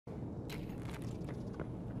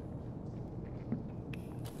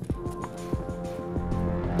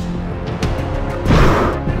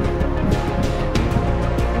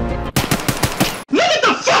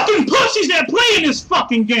that play in this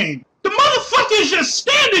fucking game. The motherfucker is just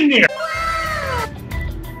standing there.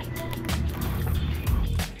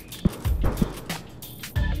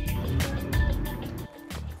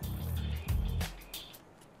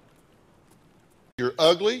 You're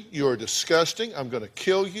ugly, you're disgusting, I'm gonna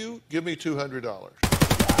kill you, give me $200.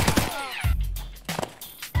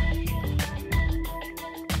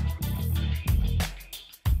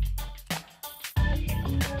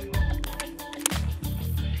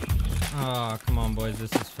 Oh, come on, boys,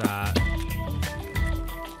 this is fat.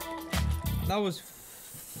 That was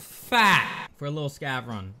fat for a little scav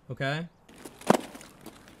run, okay?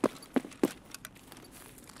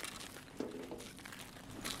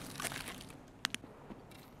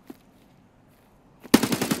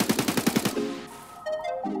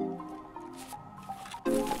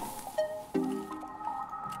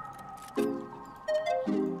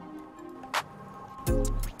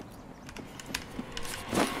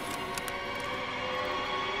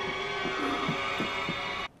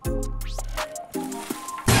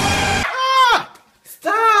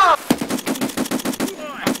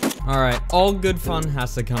 Alright, all good fun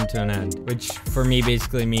has to come to an end, which for me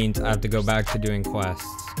basically means I have to go back to doing quests.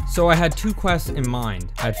 So I had 2 quests in mind.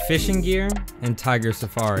 I had fishing gear and tiger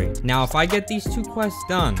safari. Now if I get these 2 quests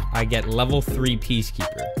done, I get level 3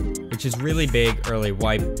 peacekeeper, which is really big early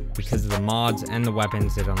wipe because of the mods and the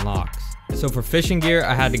weapons it unlocks. So for fishing gear,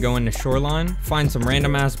 I had to go into shoreline, find some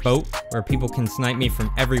random ass boat where people can snipe me from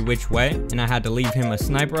every which way, and I had to leave him a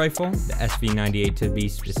sniper rifle, the SV98 to be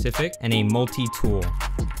specific, and a multi-tool.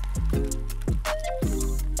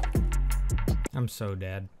 I'm so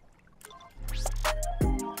dead.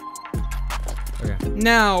 Okay.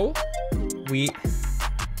 Now,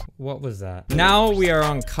 what was that? Now we are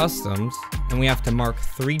on customs, and we have to mark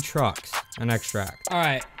 3 trucks and extract. All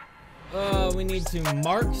right. We need to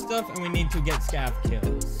mark stuff, and we need to get scav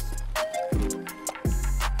kills.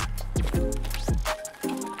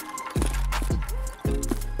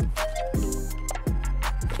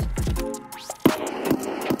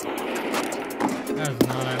 That's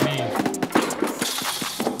not at me.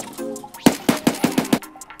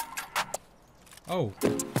 Oh.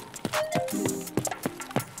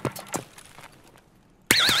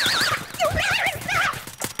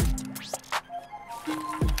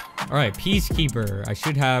 All right, peacekeeper. I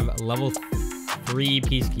should have level 3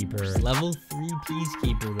 peacekeeper. Level 3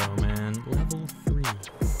 peacekeeper though, man. Level 3.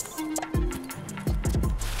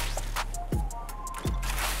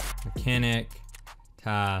 Mechanic,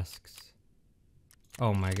 tasks.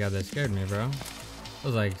 Oh my god, that scared me, bro. I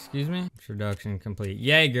was like, excuse me? Introduction complete.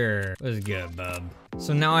 Jaeger. What's good, bub?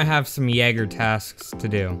 So now I have some Jaeger tasks to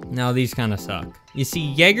do. Now these kind of suck. You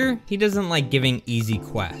see, Jaeger, he doesn't like giving easy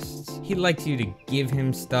quests. He likes you to give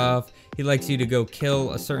him stuff. He likes you to go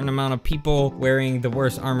kill a certain amount of people wearing the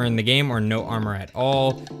worst armor in the game or no armor at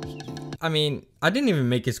all. I mean, I didn't even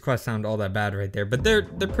make his quest sound all that bad right there, but they're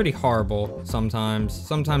pretty horrible sometimes.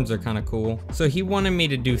 Sometimes they're kind of cool. So he wanted me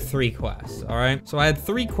to do 3 quests, all right? So I had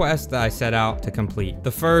 3 quests that I set out to complete.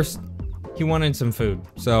 The first, he wanted some food,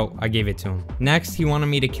 so I gave it to him. Next, he wanted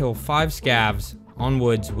me to kill 5 scavs on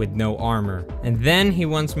woods with no armor. And then he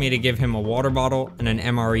wants me to give him a water bottle and an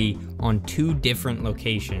MRE on 2 different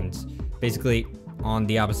locations. Basically, on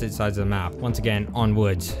the opposite sides of the map. Once again, on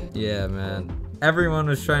woods. Yeah, man. Everyone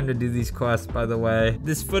was trying to do these quests, by the way.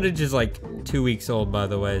 This footage is like 2 weeks old, by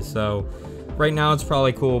the way, so right now it's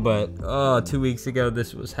probably cool, but 2 weeks ago,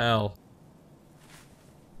 this was hell.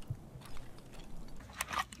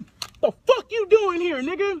 The fuck you doing here,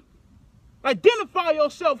 nigga? Identify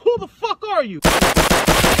yourself. Who the fuck are you?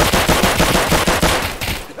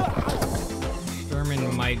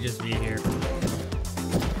 Sherman might just be here.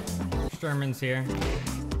 Sherman's here.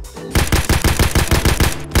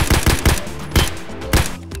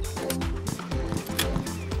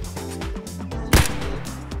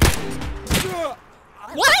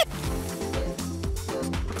 What?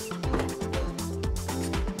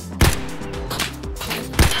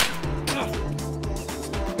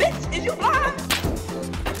 Bitch, is you blind?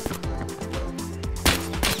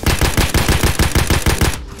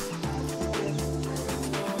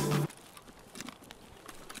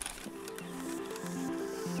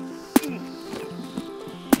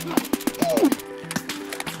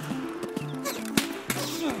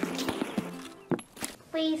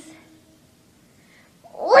 Please.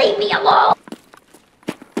 Leave me alone!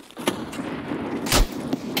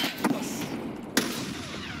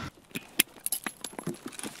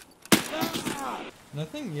 I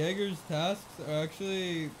think Jaeger's tasks are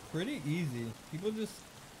actually pretty easy. People just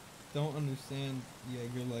don't understand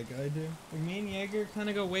Jaeger like I do. Like me and Jaeger kind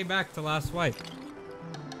of go way back to last wipe.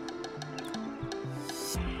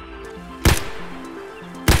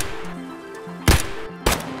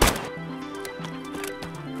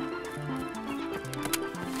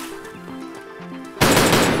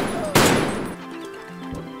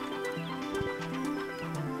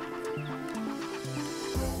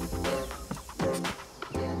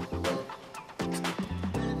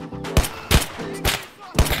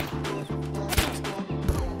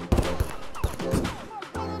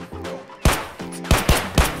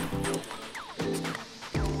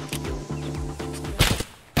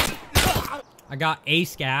 I got a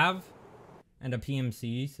scav and a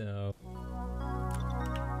PMC, so.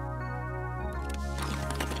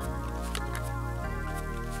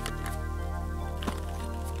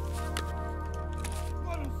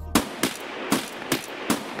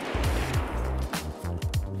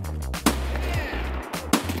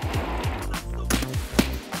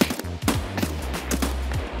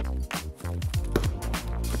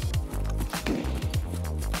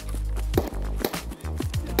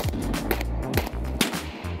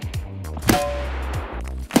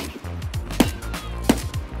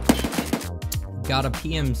 Got a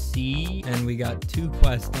PMC and we got 2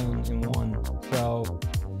 quests done in 1. So,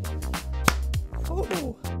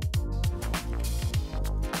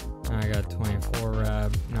 now I got 24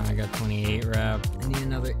 rep. Now I got 28 rep. I need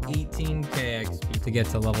another 18k XP to get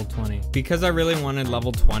to level 20. Because I really wanted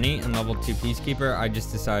level 20 and level 2 Peacekeeper, I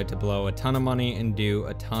just decided to blow a ton of money and do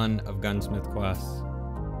a ton of gunsmith quests.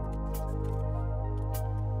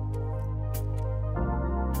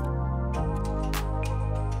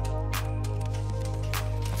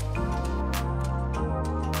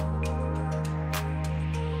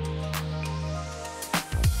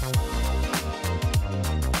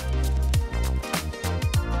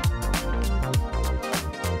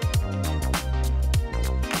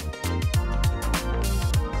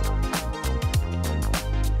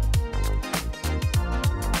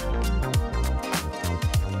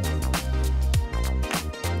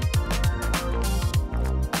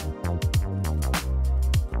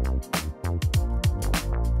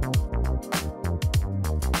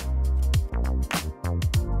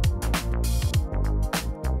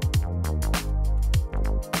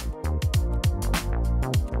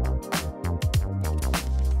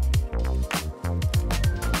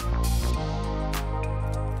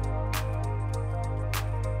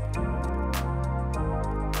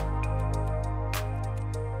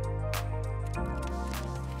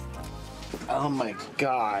 Oh my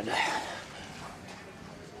God.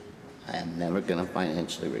 I am never gonna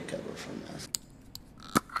financially recover from this.